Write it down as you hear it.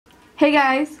Hey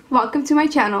guys, welcome to my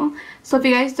channel. So if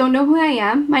you guys don't know who I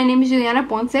am, my name is Juliana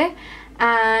Ponce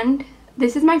and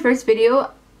this is my first video.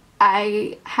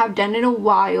 I have done it in a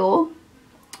while.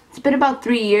 It's been about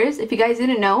 3 years. If you guys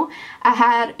didn't know, I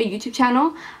had a YouTube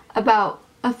channel about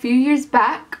a few years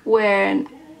back when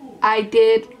I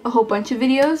did a whole bunch of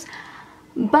videos,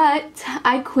 but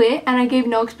I quit and I gave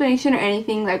no explanation or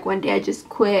anything. Like one day I just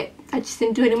quit. I just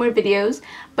didn't do any more videos.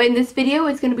 But in this video,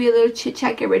 it's going to be a little chit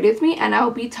chat, get ready with me, and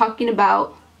I'll be talking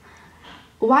about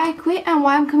why I quit and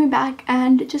why I'm coming back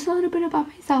and just a little bit about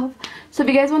myself. So if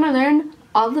you guys want to learn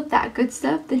all of that good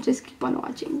stuff, then just keep on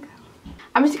watching.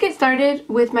 I'm just going to get started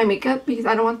with my makeup because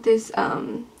I don't want this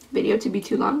video to be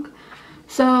too long.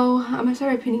 So I'm going to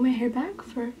start by pinning my hair back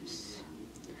first.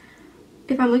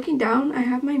 If I'm looking down, I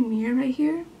have my mirror right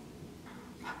here.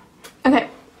 Okay.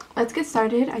 Let's get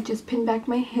started. I just pinned back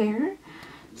my hair.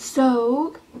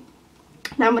 So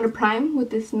now I'm going to prime with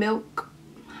this Milk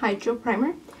Hydro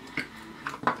Primer.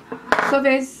 So if you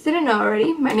guys didn't know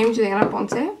already, my name is Juliana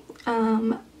Ponce.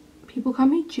 People call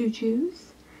me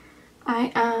Juju's.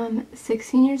 I am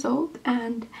 16 years old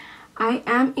and I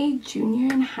am a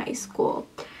junior in high school.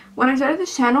 When I started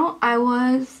this channel, I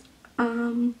was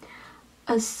a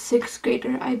 6th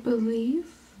grader, I believe.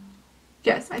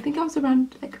 Yes, I think I was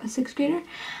around like a 6th grader,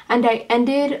 and I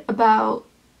ended about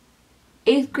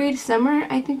 8th grade summer,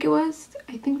 I think it was.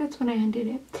 I think that's when I ended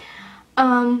it.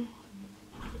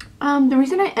 The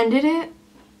reason I ended it,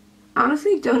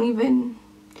 honestly don't even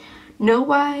know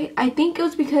why. I think it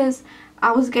was because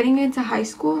I was getting into high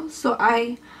school, so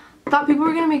I thought people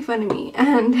were gonna make fun of me,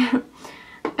 and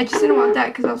I just didn't want that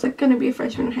because I was like gonna be a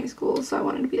freshman in high school, so I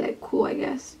wanted to be like cool, I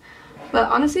guess. But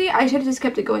honestly, I should have just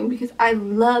kept it going because I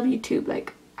love YouTube.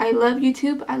 Like, I love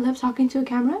YouTube. I love talking to a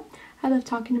camera. I love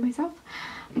talking to myself.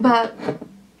 But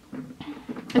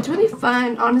it's really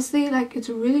fun, honestly. Like, it's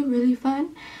really, really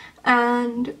fun.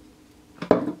 And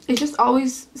it's just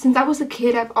always, since I was a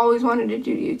kid, I've always wanted to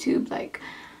do YouTube. Like,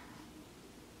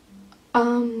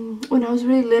 when I was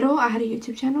really little, I had a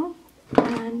YouTube channel.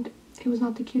 And it was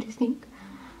not the cutest thing.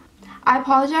 I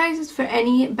apologize for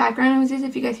any background noises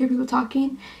if you guys hear people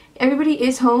talking. Everybody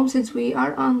is home since we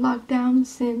are on lockdown,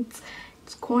 since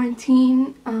it's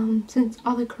quarantine, since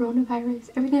all the coronavirus,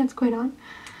 everything that's going on.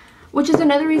 Which is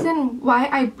another reason why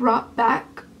I brought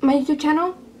back my YouTube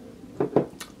channel.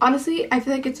 Honestly, I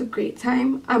feel like it's a great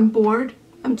time. I'm bored.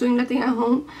 I'm doing nothing at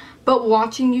home but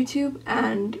watching YouTube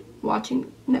and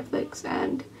watching Netflix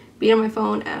and being on my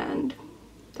phone, and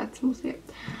that's mostly it.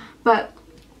 But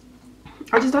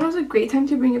I just thought it was a great time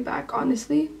to bring it back,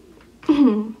 honestly.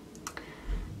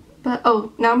 But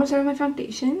oh, now I'm gonna start with my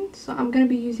foundation. So I'm gonna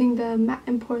be using the Matte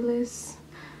and Poreless.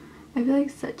 I feel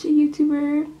like such a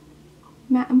YouTuber.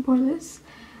 Matte and Poreless.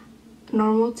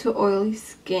 Normal to oily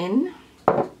skin,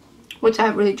 which I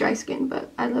have really dry skin,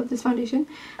 but I love this foundation,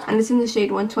 and it's in the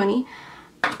shade 120.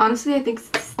 Honestly, I think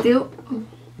it's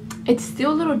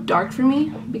still a little dark for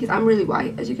me because I'm really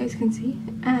white, as you guys can see,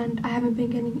 and I haven't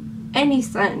been getting any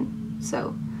sun.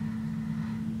 So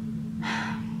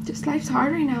just life's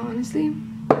hard right now, honestly.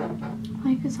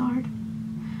 Life is hard.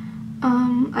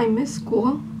 I miss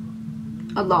school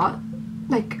a lot.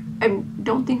 Like, I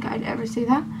don't think I'd ever say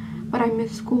that, but I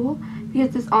miss school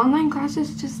because this online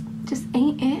classes just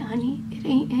ain't it, honey. It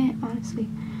ain't it, honestly.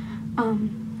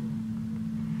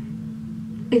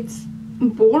 It's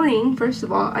boring, first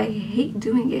of all. I hate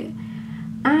doing it,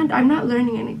 and I'm not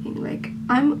learning anything. Like,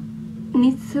 I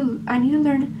need to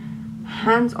learn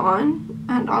hands-on,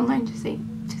 and online just ain't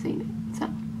it. So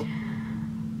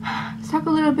let's talk a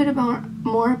little bit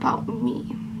more about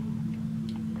me.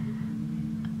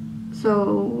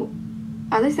 So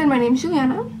as I said, my name is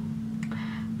Juliana.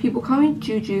 People call me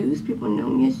Juju's. People know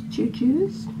me as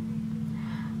Juju's.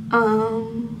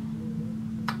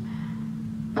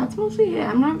 That's mostly it.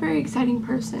 I'm not a very exciting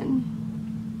person.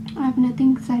 I have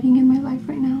nothing exciting in my life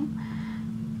right now.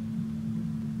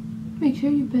 Make sure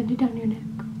you bend it down your neck.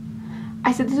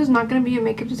 I said this is not going to be a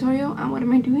makeup tutorial, and what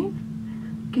am I doing?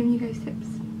 Giving you guys tips.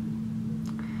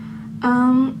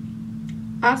 I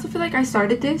also feel like I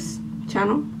started this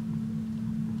channel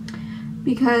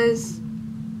because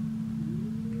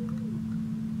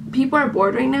people are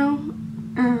bored right now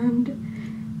and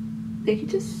they could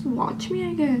just watch me,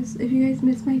 I guess. If you guys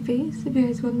miss my face, if you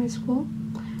guys go to my school,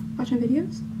 watch my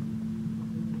videos.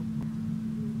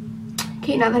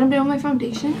 Okay, now that I'm done with my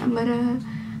foundation, I'm gonna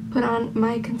put on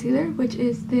my concealer, which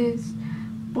is this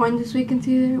Born This Way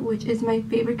concealer, which is my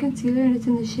favorite concealer, and it's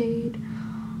in the shade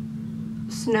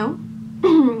Snow.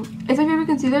 It's my favorite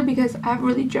concealer because I have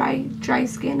really dry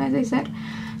skin, as I said,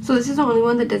 so this is the only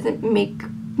one that doesn't make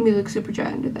me look super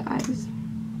dry under the eyes.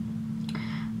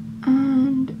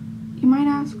 And you might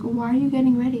ask, why are you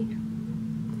getting ready?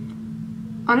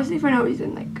 Honestly, for no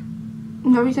reason. Like,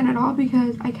 no reason at all,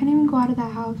 because I can't even go out of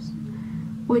that house,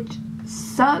 which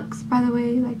sucks, by the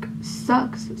way. Like,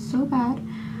 sucks so bad.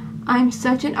 I'm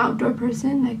such an outdoor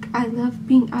person. Like, I love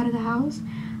being out of the house.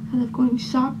 I love going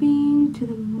shopping, to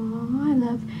the mall. I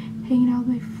love hanging out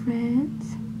with my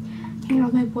friends, hanging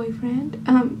out with my boyfriend.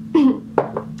 And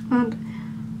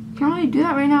can't really do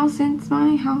that right now since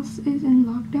my house is in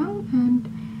lockdown and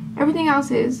everything else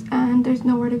is, and there's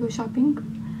nowhere to go shopping.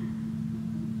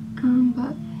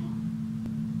 But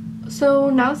so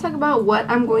now let's talk about what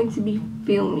I'm going to be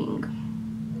filming.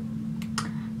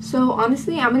 So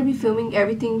honestly, I'm going to be filming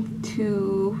everything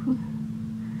to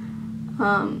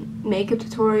makeup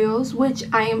tutorials, which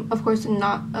I am of course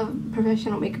not a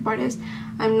professional makeup artist.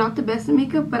 I'm not the best at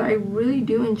makeup, but I really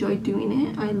do enjoy doing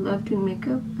it. I love doing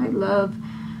makeup. I love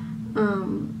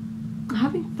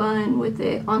having fun with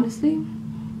it. Honestly,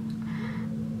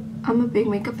 I'm a big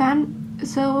makeup fan.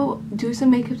 So do some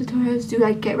makeup tutorials, do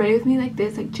like get ready with me like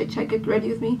this, like Chit get ready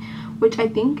with me, which I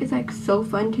think is like so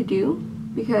fun to do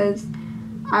because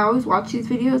I always watch these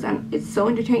videos and it's so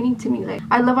entertaining to me. Like,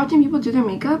 I love watching people do their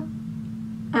makeup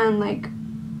and like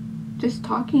just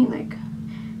talking, like,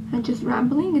 and just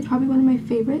rambling. It's probably one of my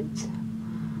favorites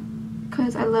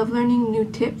because I love learning new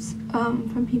tips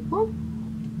from people.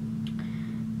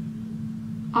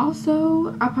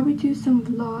 Also, I'll probably do some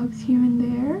vlogs here and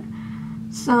there.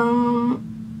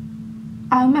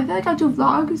 I feel like I'll do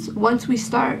vlogs once we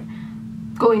start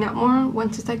going out more.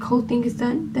 Once this like whole thing is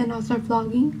done, then I'll start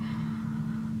vlogging.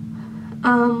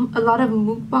 A lot of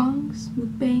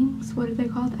mukbangs, what are they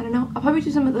called? I don't know. I'll probably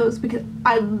do some of those because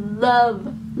I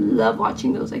love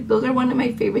watching those. Like, those are one of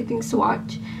my favorite things to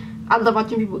watch. I love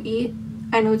watching people eat.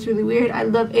 I know it's really weird. I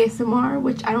love ASMR,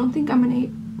 which I don't think I'm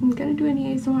gonna do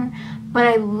any ASMR, but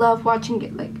I love watching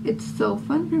it. Like, it's so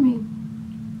fun for me.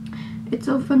 It's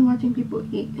so fun watching people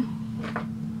eat.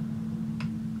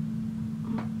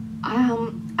 I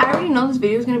already know this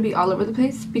video is gonna be all over the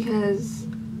place because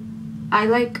I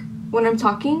like, when I'm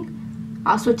talking,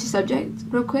 I'll switch the subject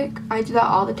real quick. I do that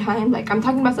all the time. Like, I'm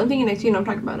talking about something and next thing you know I'm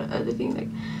talking about another thing. Like,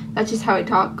 that's just how I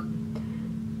talk,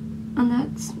 and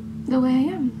that's the way I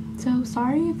am. So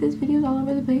sorry if this video is all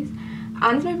over the place.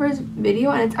 And it's my first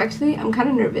video, and it's actually, I'm kind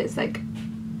of nervous. Like,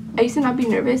 I used to not be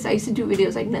nervous. I used to do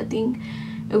videos like nothing.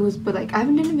 But like, I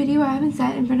haven't done a video, I haven't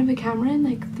sat in front of a camera in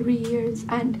like 3 years,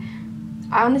 and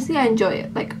honestly I enjoy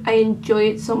it. Like, I enjoy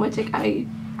it so much. Like, I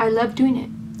love doing it.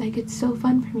 Like, it's so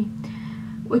fun for me,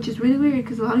 which is really weird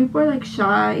because a lot of people are like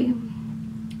shy,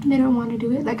 they don't want to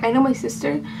do it. Like, I know my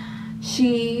sister,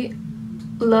 she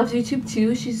loves YouTube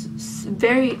too. She's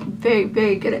very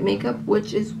good at makeup,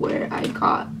 which is where I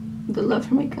got the love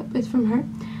for makeup, is from her,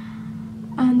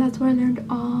 and that's where I learned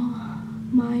all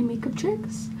my makeup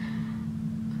tricks.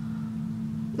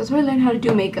 That's where I learned how to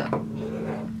do makeup.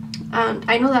 And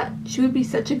I know that she would be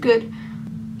such a good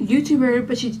YouTuber,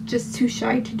 but she's just too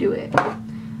shy to do it.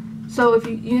 So if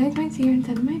you guys might see her in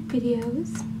some of my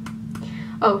videos.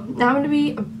 Oh, now I'm gonna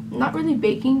be not really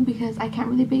baking because I can't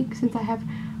really bake since I have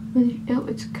really, oh,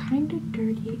 it's kind of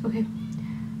dirty. Okay,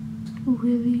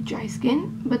 really dry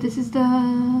skin. But this is the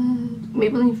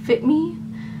Maybelline Fit Me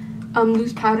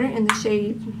loose powder in the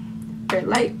shade Very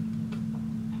Light.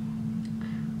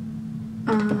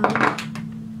 I'm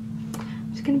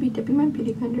just gonna be dipping my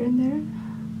beauty blender in there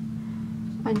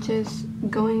and just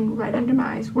going right under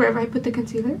my eyes wherever I put the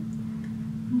concealer.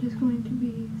 I'm just going to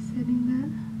be setting that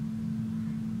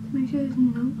to make sure there's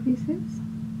no creases.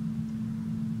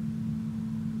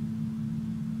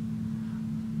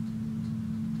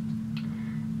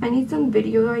 I need some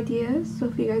video ideas, so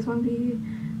if you guys want to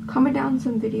comment down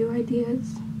some video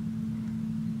ideas,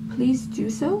 please do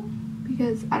so,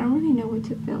 because I don't really know what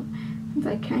to film since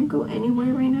I can't go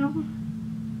anywhere right now.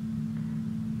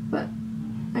 But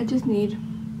I just need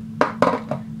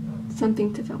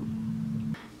something to film.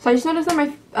 So I just noticed that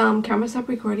my camera stopped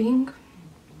recording,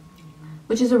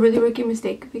 which is a really rookie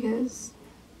mistake because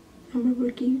I'm a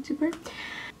rookie YouTuber.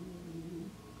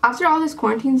 After all this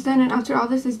quarantine's done and after all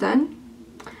this is done,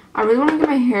 I really want to get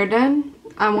my hair done.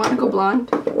 I want to go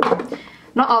blonde.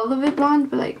 Not all of it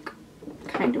blonde, but like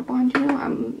kind of blonde, you know.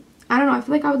 I don't know, I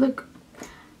feel like I would look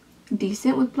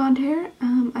decent with blonde hair.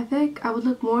 I feel like I would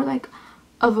look more like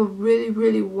of a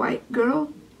really white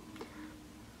girl,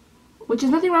 which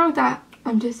is nothing wrong with that.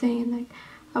 I'm just saying, like,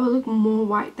 I would look more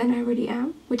white than I already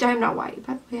am, which I am not white,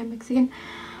 by the way. I'm Mexican,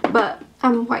 but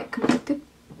I'm white complected.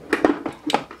 Yeah.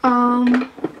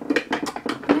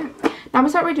 Now I'm gonna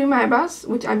start redoing my eyebrows,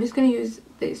 which I'm just gonna use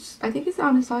this. I think it's the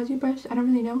Anastasia brush. I don't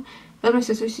really know, but my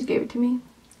sister, she gave it to me.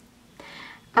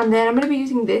 And then I'm gonna be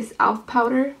using this e.l.f.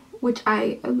 powder, which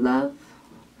I love.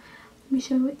 Let me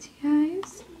show it to you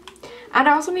guys. And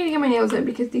I also need to get my nails in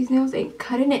because these nails ain't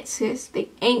cutting it, sis. They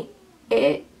ain't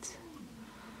it.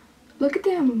 Look at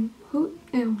them. Who?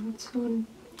 Ew, it's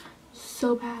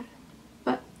so bad.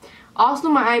 But also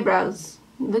my eyebrows.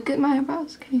 Look at my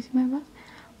eyebrows. Can you see my eyebrows?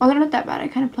 Well, they're not that bad. I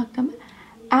kind of plucked them.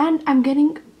 And I'm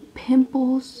getting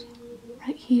pimples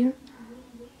right here.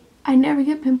 I never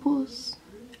get pimples.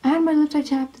 And my lips are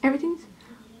chapped. Everything's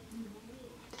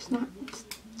just not.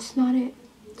 It's not it.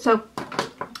 So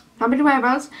I'm gonna do my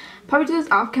eyebrows. Probably do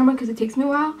this off camera because it takes me a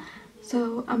while.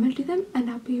 So I'm gonna do them and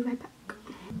I'll be right back.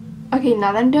 Okay,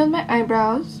 now that I'm done with my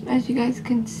eyebrows, as you guys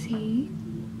can see,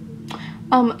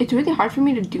 it's really hard for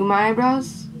me to do my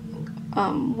eyebrows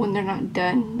when they're not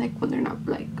done, like when they're not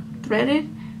like threaded.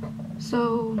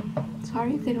 So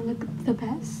sorry if they don't look the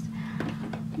best.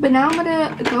 But now I'm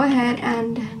gonna go ahead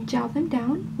and gel them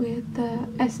down with the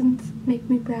Essence Make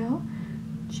Me Brow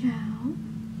gel.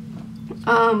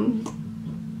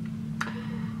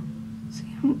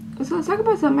 So let's talk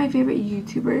about some of my favorite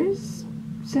YouTubers,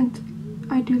 since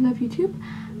I do love YouTube.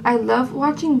 I love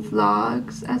watching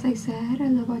vlogs, as I said. I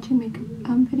love watching makeup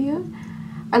videos.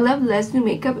 I love Let's Do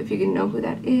Makeup, if you can know who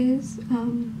that is.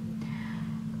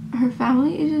 Her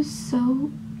family is just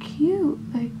so cute.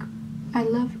 Like, I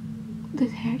love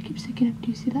this hair keeps sticking up. Do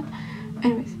you see that?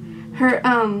 Anyways, her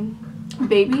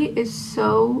baby is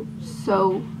so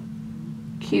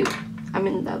cute. I'm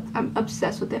in love. I'm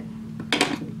obsessed with it.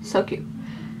 So cute.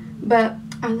 But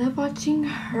I love watching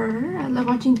her. I love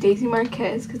watching Daisy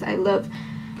Marquez because I love,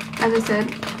 as I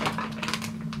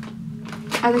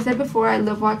said before, I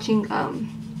love watching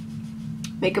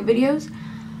makeup videos.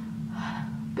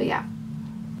 But yeah.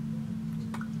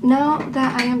 Now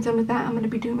that I am done with that, I'm going to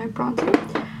be doing my bronzer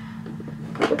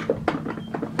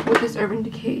with this Urban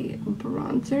Decay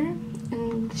bronzer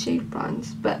in the shade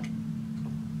Bronze. But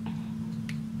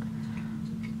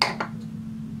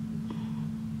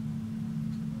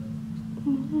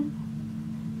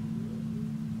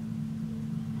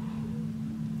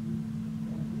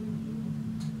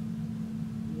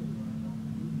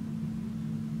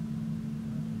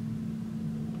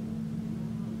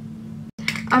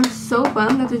I'm so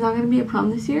bummed that there's not going to be a prom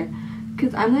this year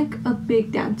because I'm like a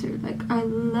big dancer. Like, I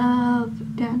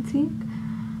love dancing.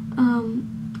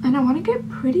 And I want to get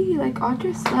pretty, like all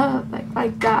dressed up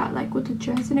like that, like with the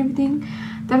dress and everything.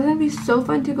 That's going to be so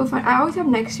fun to go find. I always have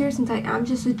next year since I am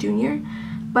just a junior,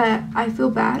 but I feel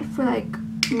bad for like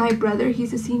my brother.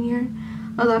 He's a senior.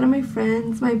 A lot of my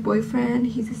friends, my boyfriend,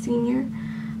 he's a senior.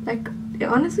 Like, it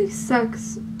honestly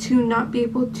sucks to not be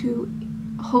able to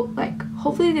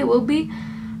hopefully they will be,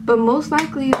 but most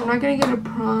likely they're not gonna get a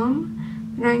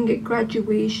prom, they're not gonna get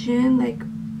graduation, like,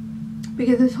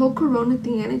 because this whole corona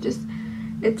thing, and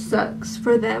it sucks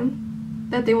for them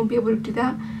that they won't be able to do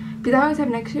that, because I always have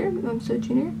next year. I'm still a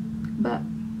junior, but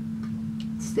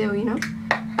still, you know,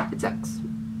 it sucks.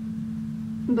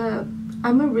 But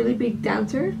I'm a really big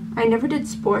dancer. I never did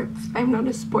sports. I'm not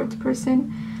a sports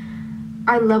person.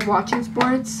 I love watching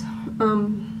sports,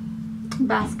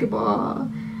 basketball,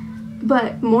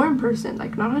 but more in person,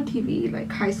 like not on TV,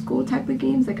 like high school type of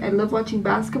games. Like, I love watching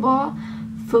basketball,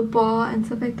 football, and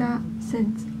stuff like that,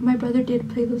 since my brother did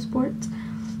play those sports,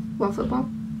 well, football,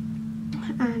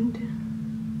 and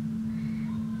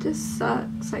it just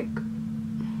sucks. Like,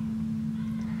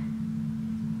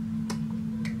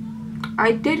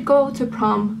 I did go to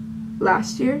prom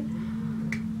last year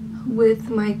with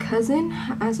my cousin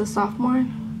as a sophomore.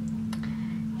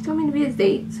 He told me to be his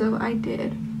date, so I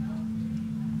did.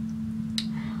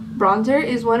 Bronzer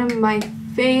is one of my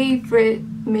favorite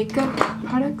makeup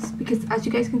products because, as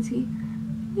you guys can see,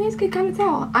 you guys can kind of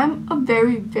tell, I'm a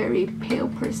very pale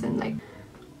person, like,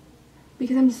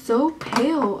 because I'm so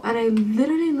pale and I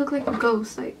literally look like a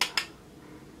ghost, like,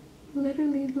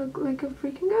 literally look like a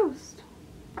freaking ghost.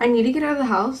 I need to get out of the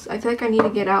house. I feel like I need to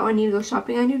get out. I need to go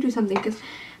shopping. I need to do something because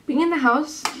being in the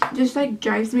house just like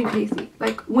drives me crazy.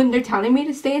 Like, when they're telling me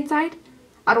to stay inside,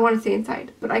 I don't want to stay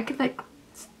inside, but I could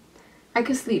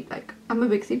sleep. Like, I'm a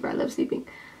big sleeper. I love sleeping.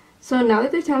 So now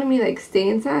that they're telling me like stay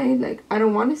inside, like, I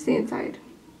don't want to stay inside,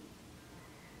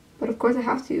 but of course I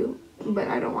have to, but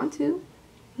I don't want to,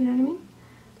 you know what I mean?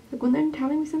 Like, when they're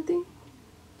telling me something,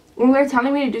 when they're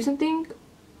telling me to do something,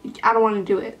 I don't want to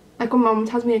do it. Like, when mom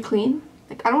tells me to clean,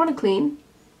 like, I don't want to clean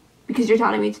because you're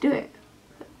telling me to do it.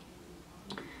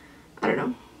 I don't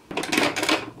know.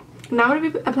 Now I'm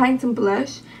going to be applying some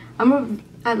blush. I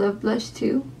love blush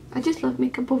too. I just love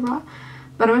makeup overall.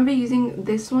 But I'm going to be using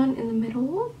this one in the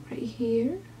middle, right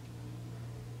here.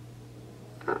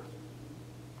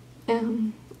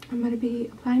 I'm going to be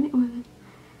applying it with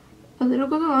a little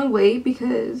goes a long way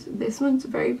because this one's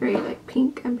very, very like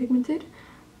pink and pigmented,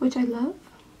 which I love.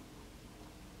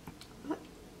 But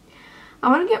I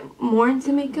want to get more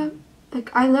into makeup.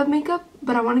 Like, I love makeup,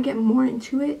 but I want to get more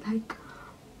into it. Like,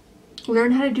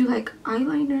 learn how to do like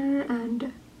eyeliner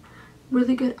and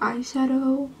really good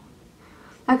eyeshadow.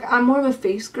 Like, I'm more of a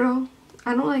face girl.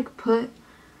 I don't like put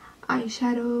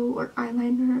eyeshadow or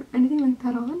eyeliner or anything like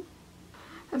that on.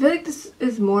 I feel like this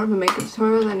is more of a makeup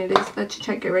tutorial than it is a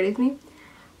check get ready with me.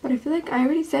 But I feel like I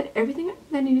already said everything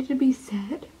that needed to be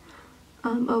said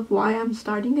of why I'm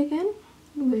starting again,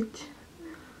 which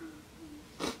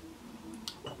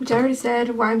I already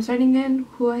said why I'm starting again,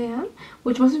 who I am,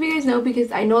 which most of you guys know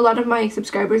because I know a lot of my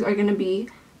subscribers are going to be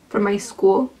from my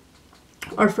school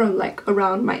or from like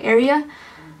around my area.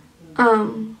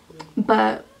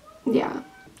 But yeah,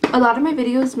 a lot of my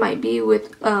videos might be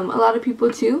with a lot of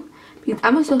people too, because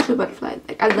I'm a social butterfly.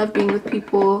 Like, I love being with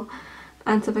people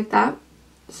and stuff like that.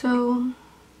 So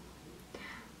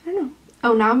I don't know.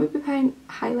 Oh, now I'm gonna be applying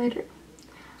highlighter.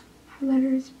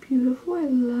 Highlighter is beautiful. I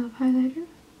love highlighter.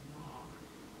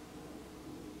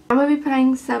 I'm gonna be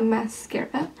applying some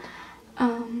mascara.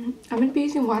 I'm gonna be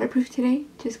using waterproof today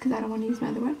just because I don't want to use my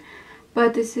other one.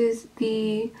 But this is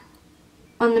the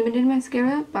Unlimited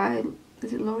mascara by,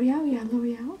 is it Loreal? Yeah,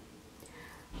 Loreal.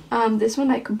 This one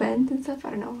like bends and stuff.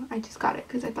 I don't know. I just got it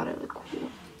because I thought it looked cool.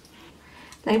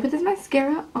 Then I put this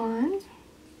mascara on.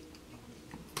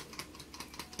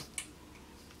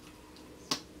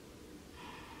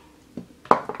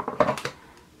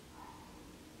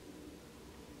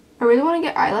 I really want to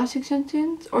get eyelash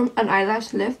extensions or an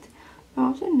eyelash lift. But I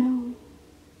also know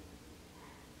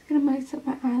it's gonna mess up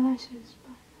my eyelashes,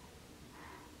 but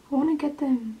I want to get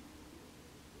them.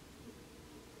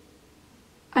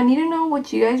 I need to know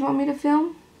what you guys want me to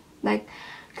film, like,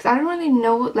 because I don't really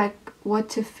know like what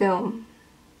to film,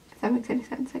 if that makes any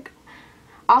sense. Like,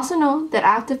 I also know that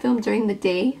I have to film during the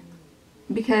day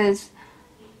because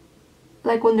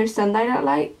like when there's sunlight at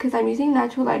light, because I'm using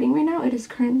natural lighting right now. It is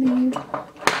currently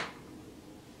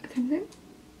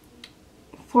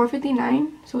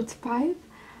 4:59, so it's 5,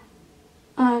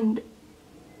 and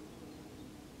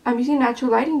I'm using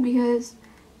natural lighting because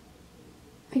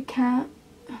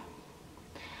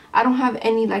I don't have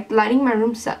any, like, lighting in my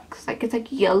room sucks. Like, it's like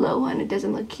yellow and it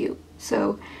doesn't look cute.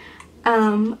 So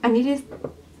I need to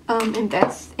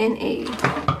invest in a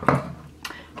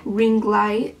ring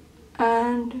light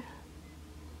and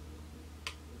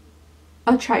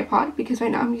a tripod, because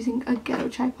right now I'm using a ghetto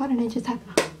tripod and I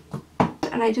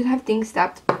just have things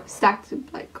stacked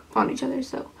like on each other.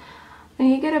 So I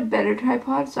need to get a better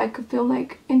tripod so I could film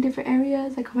like in different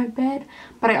areas, like on my bed.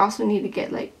 But I also need to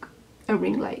get like a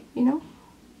ring light, you know,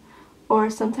 or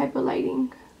some type of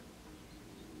lighting.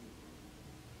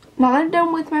 Now that I'm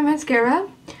done with my mascara,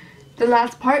 the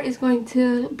last part is going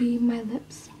to be my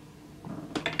lips.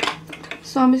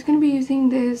 So I'm just going to be using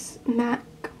this MAC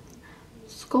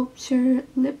Sculpture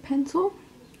lip pencil,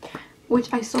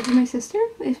 which I stole from my sister.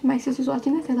 If my sister's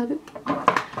watching this, I love it.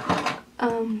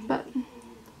 But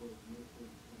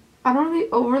I don't really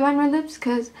overline my lips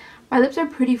because my lips are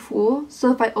pretty full,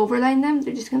 so if I overline them,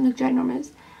 they're just gonna look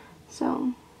ginormous.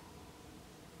 So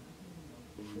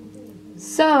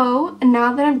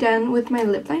now that I'm done with my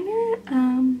lip liner,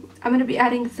 I'm gonna be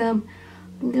adding some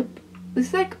lip. This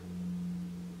is like,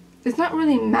 it's not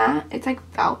really matte, it's like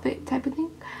velvet type of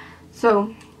thing.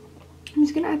 So I'm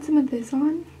just gonna add some of this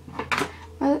on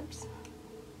my lips.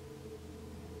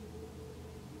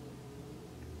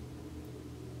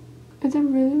 It's a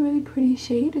really, really pretty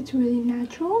shade. It's really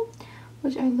natural,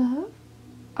 which I love.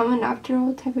 I'm a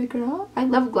natural type of girl. I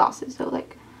love glosses, so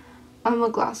like I'm a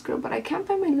gloss girl, but I can't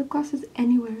find my lip glosses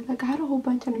anywhere. Like, I had a whole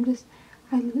bunch and I lose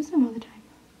them all the time.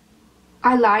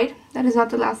 I lied. That is not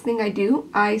the last thing I do.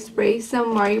 I spray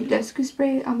some Badescu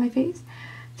spray on my face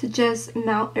to just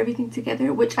melt everything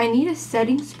together, which I need a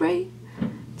setting spray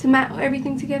to melt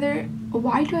everything together.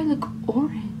 Why do I look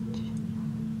orange?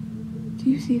 Do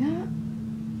you see that?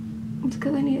 It's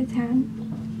because I need a tan,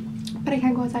 but I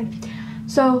can't go outside.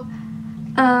 So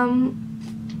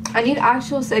I need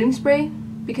actual setting spray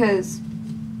because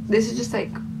this is just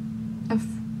like a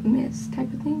mist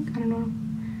type of thing. I don't know.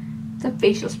 It's a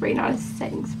facial spray, not a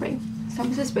setting spray. So I'm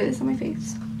just gonna spray this on my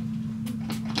face.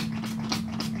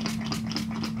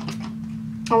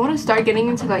 I want to start getting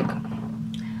into like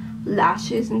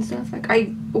lashes and stuff. Like,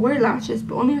 I wear lashes,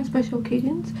 but only on special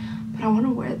occasions. But I want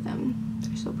to wear them.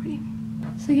 They're so pretty.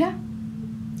 So yeah,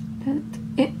 that's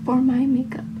it for my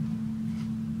makeup.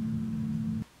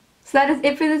 So that is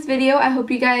it for this video. I hope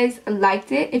you guys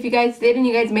liked it. If you guys did and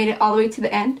you guys made it all the way to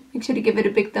the end, make sure to give it a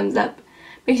big thumbs up.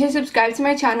 Make sure to subscribe to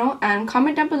my channel and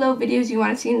comment down below videos you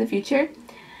want to see in the future.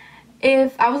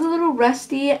 If I was a little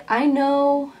rusty, I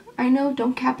know,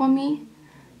 don't cap on me.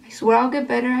 I swear I'll get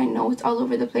better. I know it's all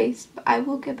over the place, but I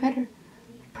will get better.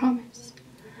 I promise.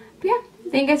 But yeah,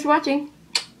 thank you guys for watching.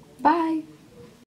 Bye.